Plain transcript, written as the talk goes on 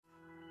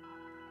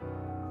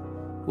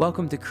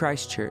Welcome to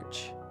Christ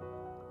Church.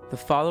 The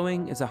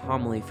following is a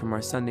homily from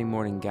our Sunday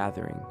morning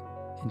gathering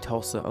in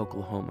Tulsa,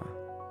 Oklahoma.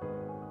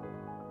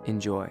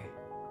 Enjoy.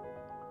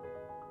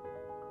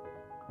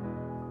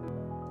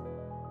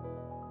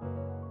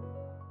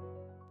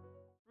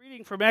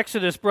 Reading from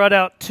Exodus brought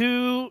out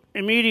two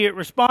immediate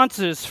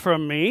responses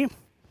from me.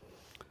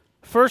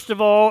 First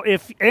of all,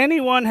 if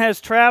anyone has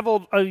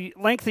traveled a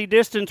lengthy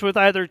distance with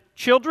either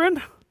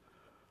children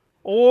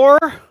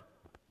or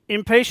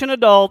impatient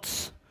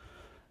adults,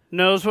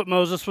 knows what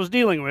Moses was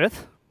dealing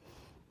with,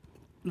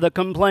 the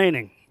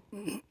complaining.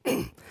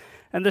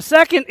 And the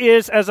second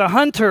is, as a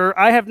hunter,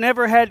 I have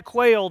never had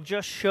quail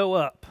just show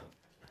up.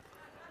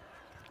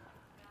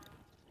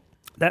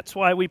 That's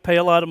why we pay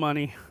a lot of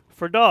money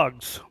for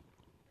dogs.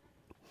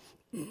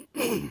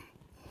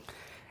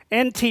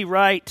 N.T.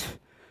 Wright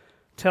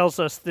tells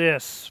us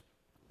this.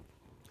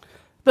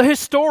 The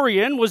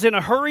historian was in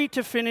a hurry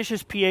to finish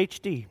his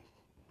PhD.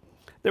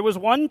 There was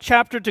one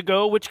chapter to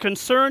go which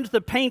concerned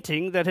the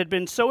painting that had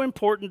been so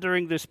important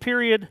during this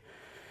period,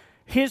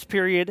 his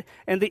period,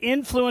 and the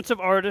influence of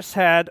artists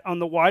had on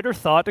the wider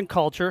thought and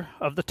culture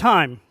of the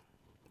time.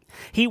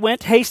 He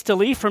went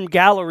hastily from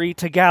gallery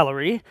to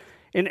gallery.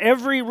 In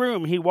every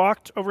room he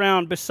walked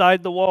around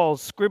beside the walls,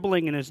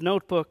 scribbling in his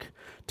notebook,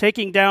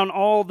 taking down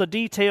all the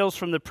details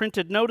from the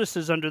printed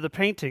notices under the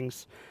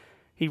paintings.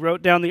 He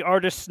wrote down the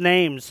artists'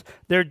 names,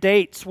 their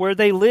dates, where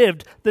they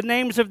lived, the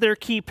names of their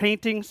key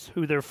paintings,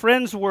 who their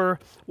friends were,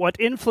 what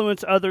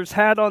influence others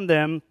had on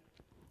them,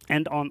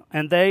 and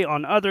they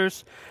on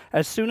others.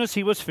 As soon as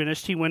he was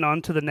finished, he went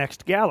on to the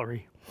next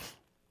gallery.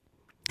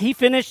 He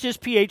finished his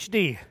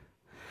PhD,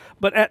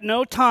 but at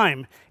no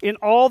time in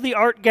all the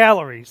art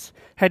galleries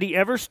had he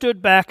ever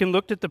stood back and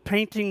looked at the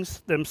paintings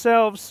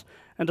themselves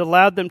and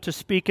allowed them to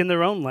speak in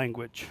their own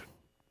language.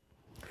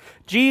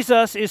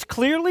 Jesus is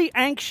clearly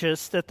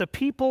anxious that the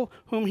people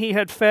whom he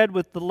had fed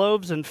with the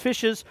loaves and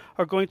fishes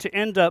are going to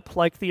end up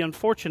like the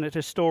unfortunate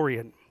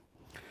historian.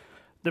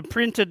 The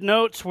printed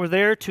notes were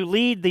there to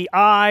lead the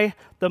eye,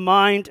 the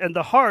mind, and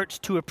the heart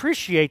to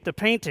appreciate the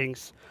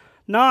paintings,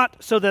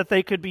 not so that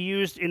they could be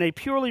used in a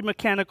purely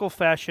mechanical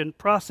fashion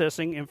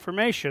processing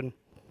information.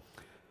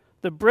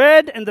 The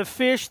bread and the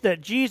fish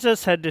that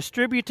Jesus had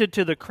distributed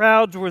to the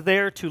crowds were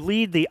there to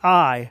lead the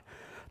eye,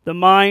 the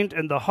mind,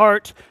 and the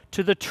heart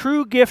to the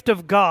true gift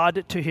of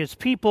God to his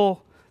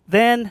people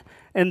then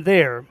and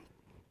there.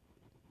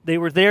 They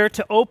were there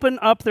to open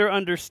up their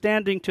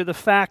understanding to the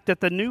fact that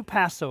the new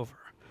Passover,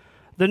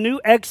 the new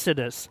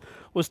Exodus,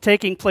 was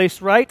taking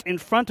place right in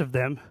front of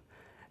them,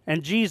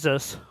 and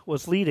Jesus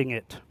was leading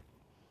it.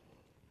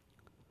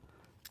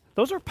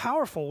 Those are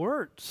powerful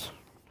words.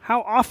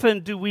 How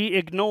often do we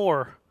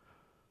ignore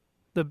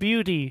the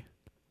beauty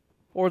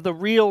or the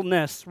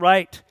realness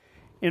right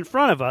in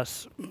front of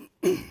us?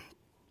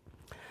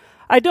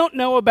 I don't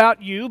know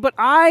about you, but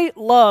I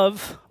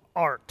love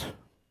art.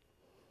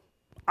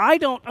 I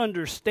don't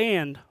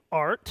understand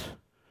art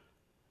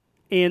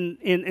in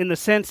the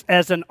sense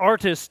as an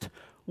artist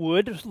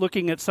would,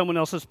 looking at someone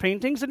else's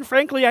paintings, and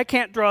frankly, I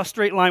can't draw a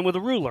straight line with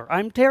a ruler.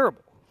 I'm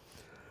terrible.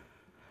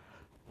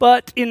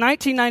 But in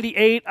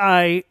 1998,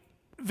 I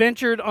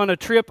ventured on a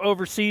trip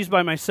overseas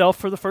by myself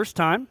for the first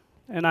time,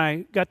 and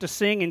I got to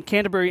sing in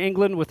Canterbury,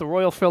 England with the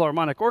Royal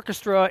Philharmonic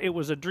Orchestra. It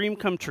was a dream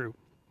come true.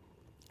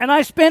 And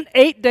I spent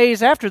 8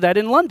 days after that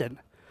in London.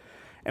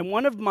 And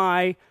one of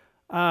my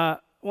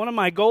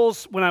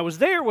goals when I was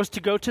there was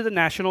to go to the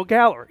National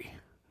Gallery,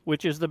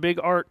 which is the big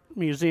art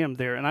museum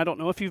there. And I don't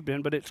know if you've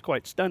been, but it's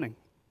quite stunning.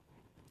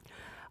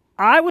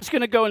 I was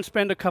going to go and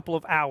spend a couple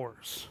of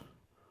hours.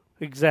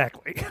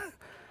 Exactly.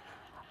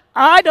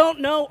 I don't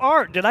know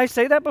art. Did I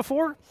say that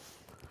before?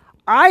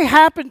 I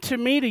happened to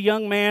meet a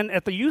young man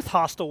at the youth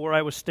hostel where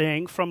I was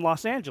staying from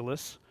Los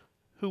Angeles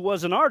who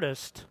was an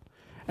artist.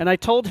 And I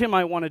told him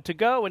I wanted to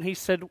go, and he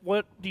said,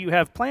 "What do you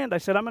have planned?" I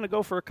said, "I'm going to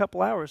go for a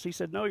couple hours." He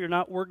said, "No, you're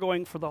not. We're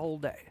going for the whole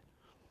day."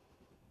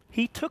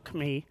 He took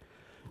me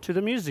to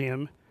the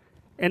museum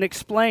and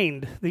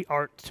explained the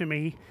art to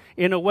me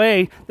in a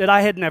way that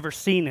I had never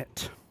seen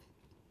it.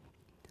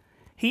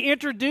 He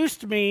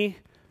introduced me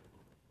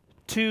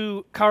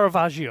to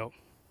Caravaggio.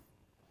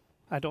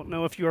 I don't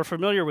know if you are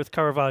familiar with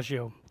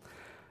Caravaggio,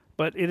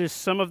 but it is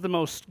some of the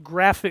most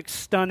graphic,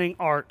 stunning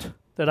art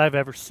that I've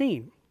ever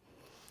seen.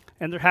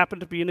 And there happened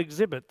to be an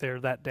exhibit there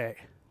that day.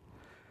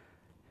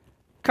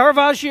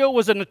 Caravaggio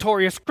was a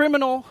notorious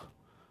criminal.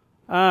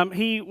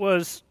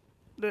 It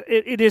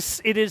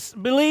is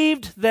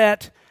believed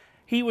that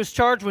he was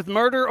charged with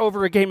murder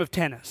over a game of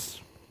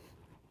tennis.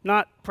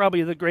 Not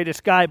probably the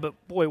greatest guy, but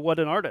boy, what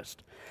an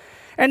artist.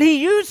 And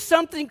he used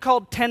something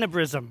called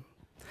tenebrism.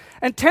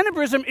 And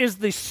tenebrism is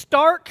the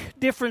stark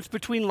difference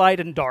between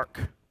light and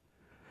dark.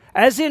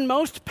 As in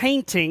most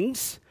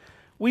paintings,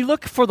 we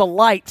look for the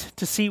light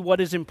to see what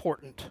is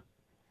important.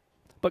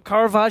 But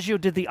Caravaggio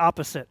did the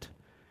opposite,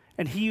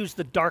 and he used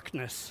the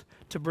darkness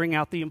to bring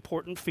out the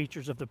important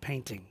features of the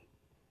painting.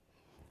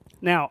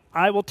 Now,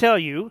 I will tell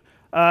you,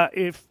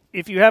 if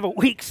you have a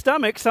weak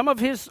stomach, some of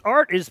his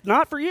art is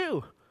not for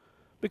you,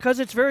 because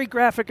it's very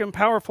graphic and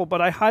powerful, but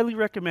I highly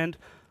recommend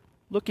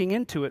looking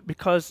into it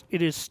because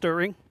it is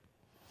stirring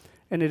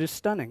and it is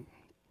stunning.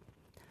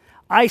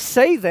 I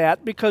say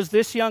that because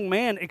this young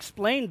man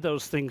explained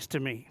those things to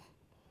me.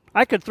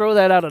 I could throw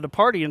that out at a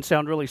party and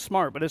sound really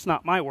smart, but it's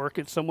not my work,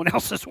 it's someone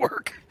else's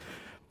work.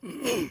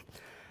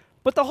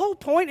 But the whole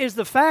point is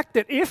the fact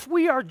that if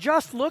we are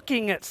just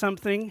looking at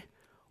something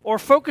or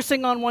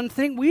focusing on one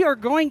thing, we are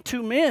going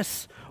to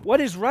miss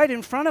what is right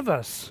in front of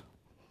us.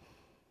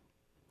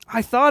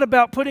 I thought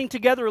about putting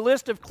together a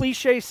list of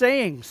cliche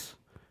sayings.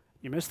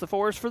 You miss the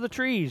forest for the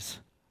trees,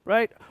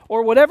 right?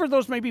 Or whatever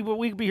those may be, but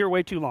we'd be here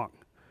way too long.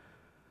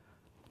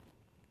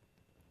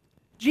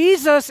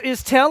 Jesus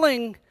is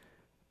telling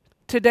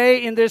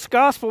today in this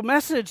gospel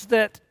message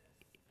that,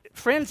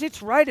 friends,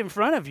 it's right in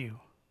front of you.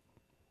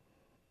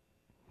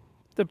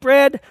 The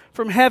bread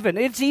from heaven.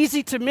 It's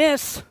easy to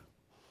miss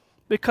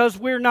because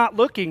we're not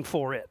looking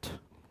for it.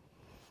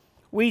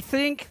 We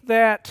think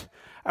that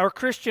our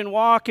Christian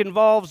walk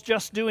involves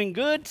just doing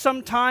good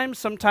sometimes.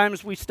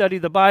 Sometimes we study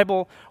the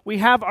Bible. We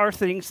have our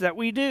things that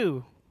we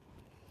do.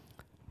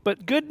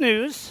 But good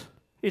news,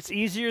 it's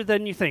easier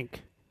than you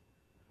think.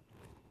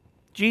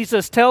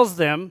 Jesus tells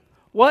them,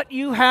 what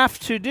you have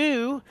to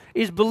do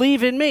is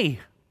believe in me.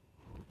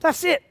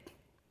 That's it.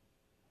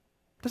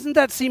 Doesn't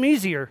that seem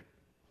easier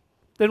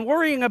than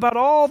worrying about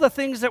all the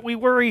things that we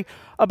worry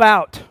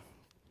about?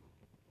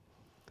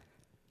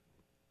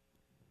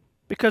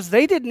 Because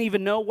they didn't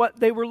even know what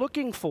they were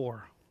looking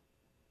for.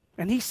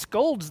 And he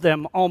scolds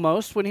them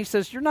almost when he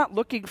says, you're not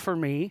looking for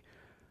me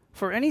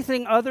for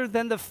anything other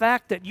than the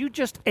fact that you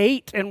just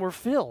ate and were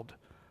filled.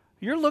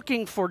 You're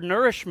looking for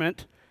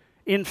nourishment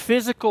in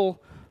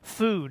physical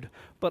food.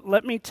 But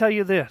let me tell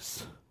you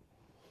this.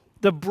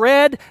 The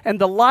bread and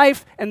the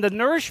life and the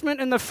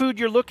nourishment and the food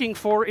you're looking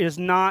for is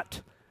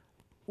not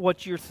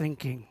what you're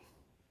thinking.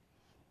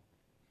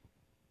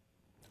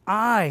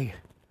 I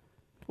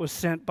was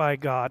sent by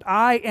God.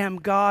 I am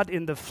God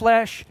in the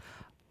flesh.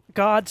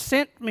 God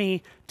sent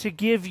me to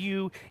give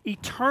you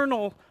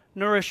eternal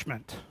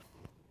nourishment.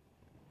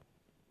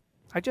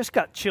 I just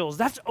got chills.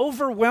 That's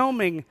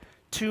overwhelming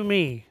to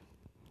me.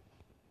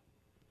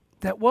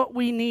 That what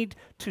we need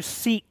to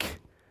seek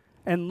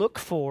and look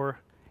for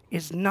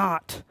is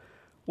not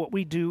what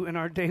we do in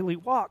our daily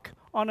walk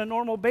on a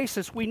normal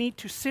basis. We need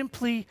to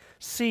simply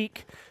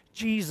seek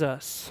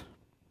Jesus.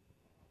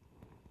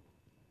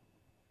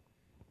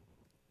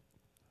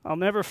 I'll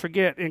never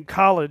forget in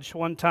college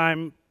one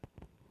time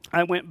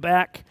I went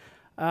back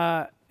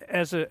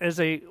as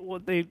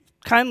what they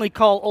kindly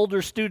call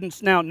older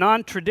students now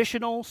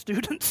non-traditional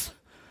students.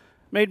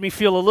 Made me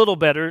feel a little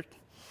better.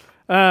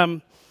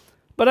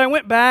 But I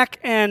went back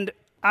and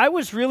I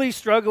was really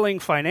struggling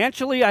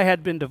financially. I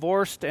had been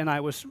divorced and I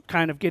was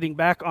kind of getting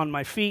back on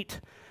my feet.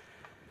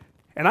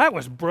 And I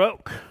was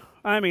broke.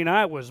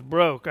 I was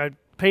broke. I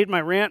paid my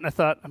rent and I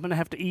thought, I'm going to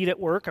have to eat at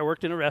work. I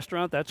worked in a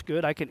restaurant. That's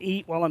good. I can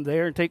eat while I'm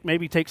there and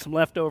maybe take some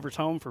leftovers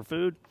home for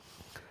food.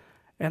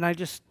 And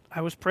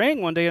I was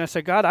praying one day and I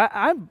said, God,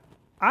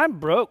 I'm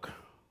broke.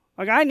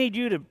 Like, I need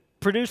you to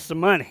produce some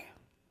money.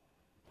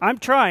 I'm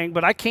trying,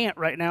 but I can't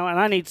right now, and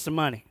I need some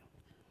money.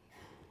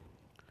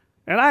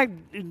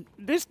 And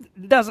this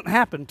doesn't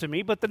happen to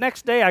me, but the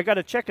next day I got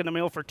a check in the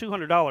mail for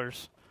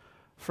 $200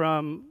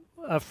 from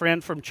a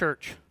friend from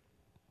church.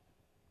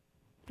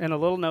 And a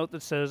little note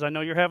that says, I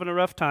know you're having a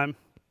rough time.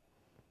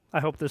 I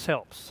hope this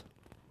helps.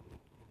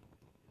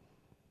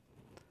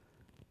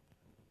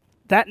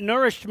 That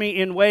nourished me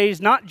in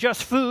ways, not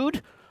just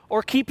food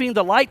or keeping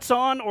the lights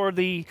on or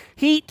the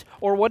heat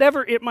or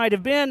whatever it might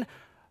have been,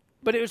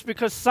 but it was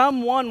because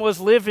someone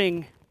was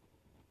living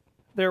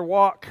their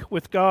walk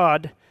with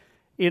God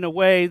in a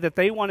way that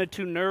they wanted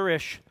to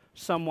nourish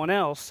someone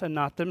else and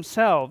not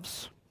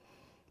themselves.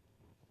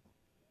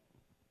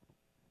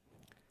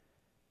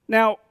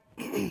 Now,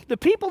 the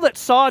people that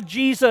saw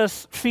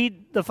Jesus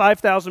feed the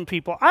 5,000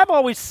 people, I've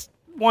always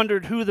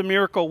wondered who the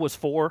miracle was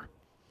for.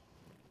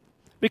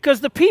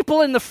 Because the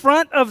people in the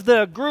front of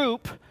the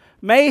group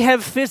may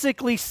have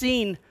physically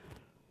seen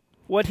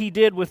what he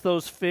did with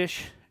those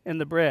fish and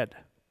the bread,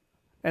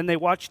 and they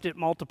watched it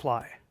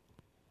multiply.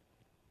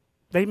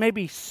 They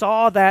maybe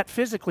saw that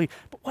physically,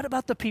 but what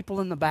about the people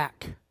in the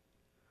back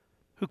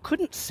who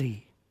couldn't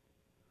see?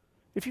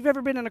 If you've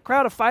ever been in a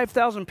crowd of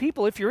 5,000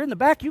 people, if you're in the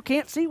back, you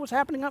can't see what's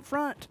happening up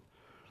front.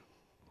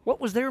 What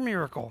was their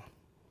miracle?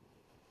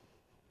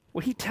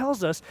 Well, he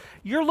tells us,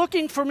 you're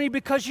looking for me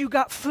because you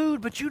got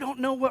food, but you don't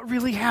know what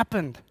really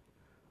happened.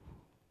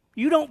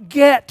 You don't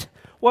get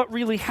what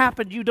really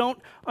happened. You don't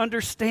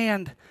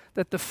understand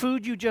that the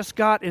food you just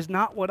got is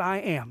not what I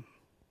am.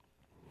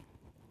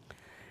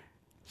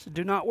 So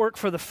do not work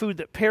for the food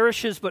that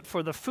perishes, but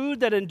for the food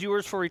that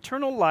endures for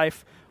eternal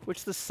life,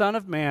 which the Son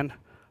of Man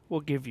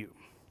will give you.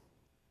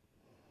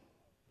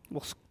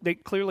 Well,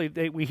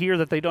 we hear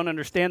that they don't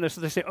understand this,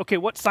 so they say, okay,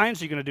 what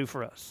signs are you going to do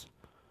for us?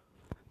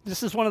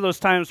 This is one of those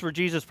times where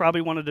Jesus probably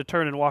wanted to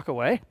turn and walk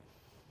away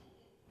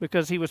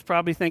because he was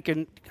probably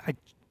thinking, I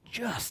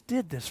just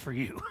did this for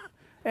you,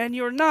 and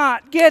you're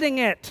not getting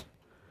it.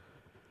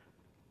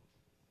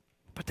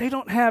 But they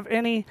don't have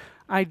any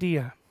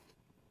idea.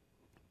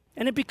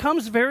 And it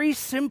becomes very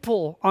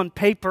simple on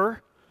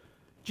paper.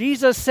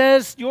 Jesus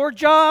says your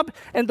job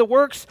and the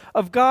works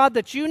of God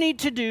that you need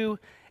to do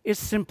is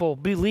simple.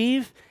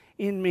 Believe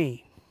in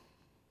me.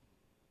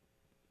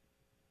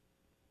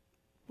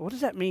 What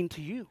does that mean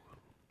to you?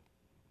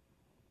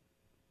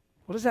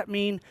 What does that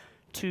mean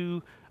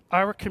to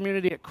our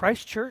community at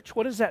Christ Church?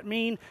 What does that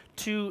mean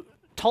to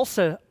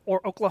Tulsa or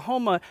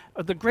Oklahoma,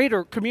 or the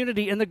greater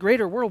community in the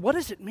greater world? What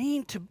does it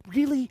mean to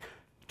really,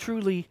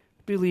 truly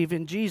believe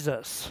in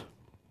Jesus?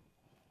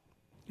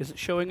 Is it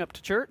showing up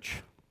to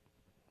church?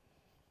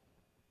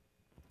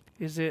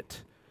 Is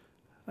it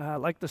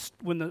like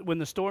when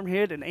the storm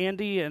hit and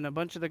Andy and a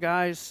bunch of the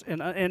guys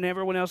and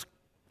everyone else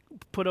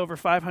put over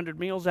 500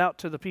 meals out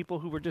to the people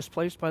who were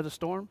displaced by the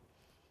storm?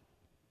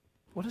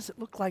 What does it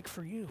look like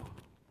for you?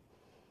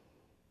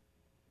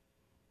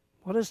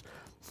 What does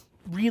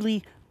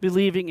really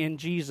believing in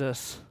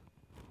Jesus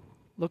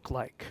look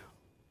like?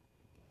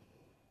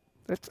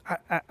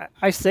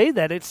 I say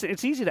that it's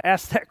easy to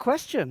ask that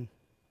question,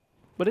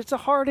 but it's a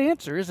hard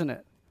answer, isn't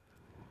it?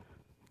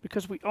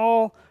 Because we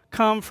all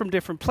come from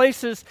different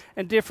places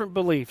and different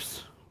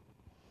beliefs.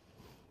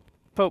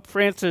 Pope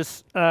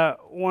Francis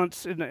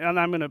once, and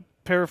I'm going to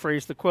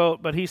paraphrase the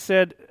quote, but he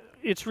said,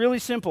 it's really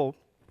simple.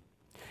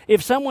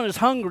 If someone is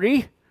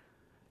hungry,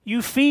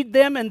 you feed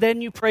them and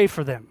then you pray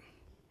for them.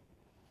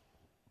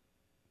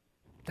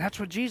 That's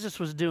what Jesus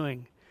was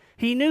doing.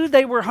 He knew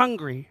they were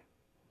hungry,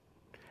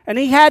 and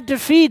he had to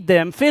feed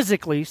them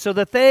physically so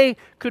that they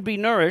could be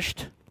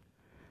nourished.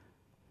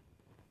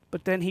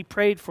 But then he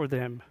prayed for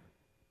them,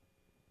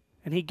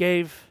 and he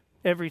gave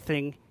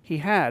everything he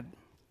had.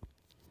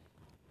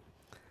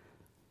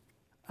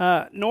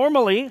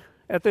 Normally,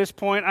 at this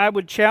point, I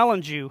would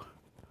challenge you,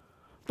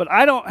 but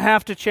I don't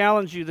have to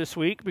challenge you this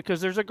week because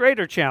there's a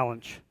greater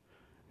challenge,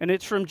 and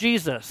it's from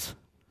Jesus.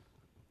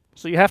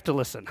 So you have to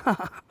listen.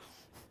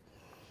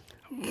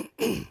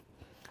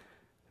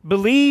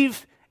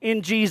 Believe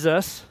in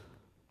Jesus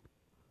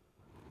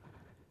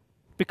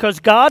because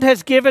God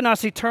has given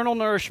us eternal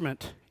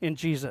nourishment in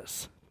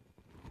Jesus.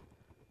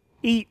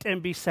 Eat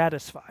and be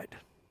satisfied.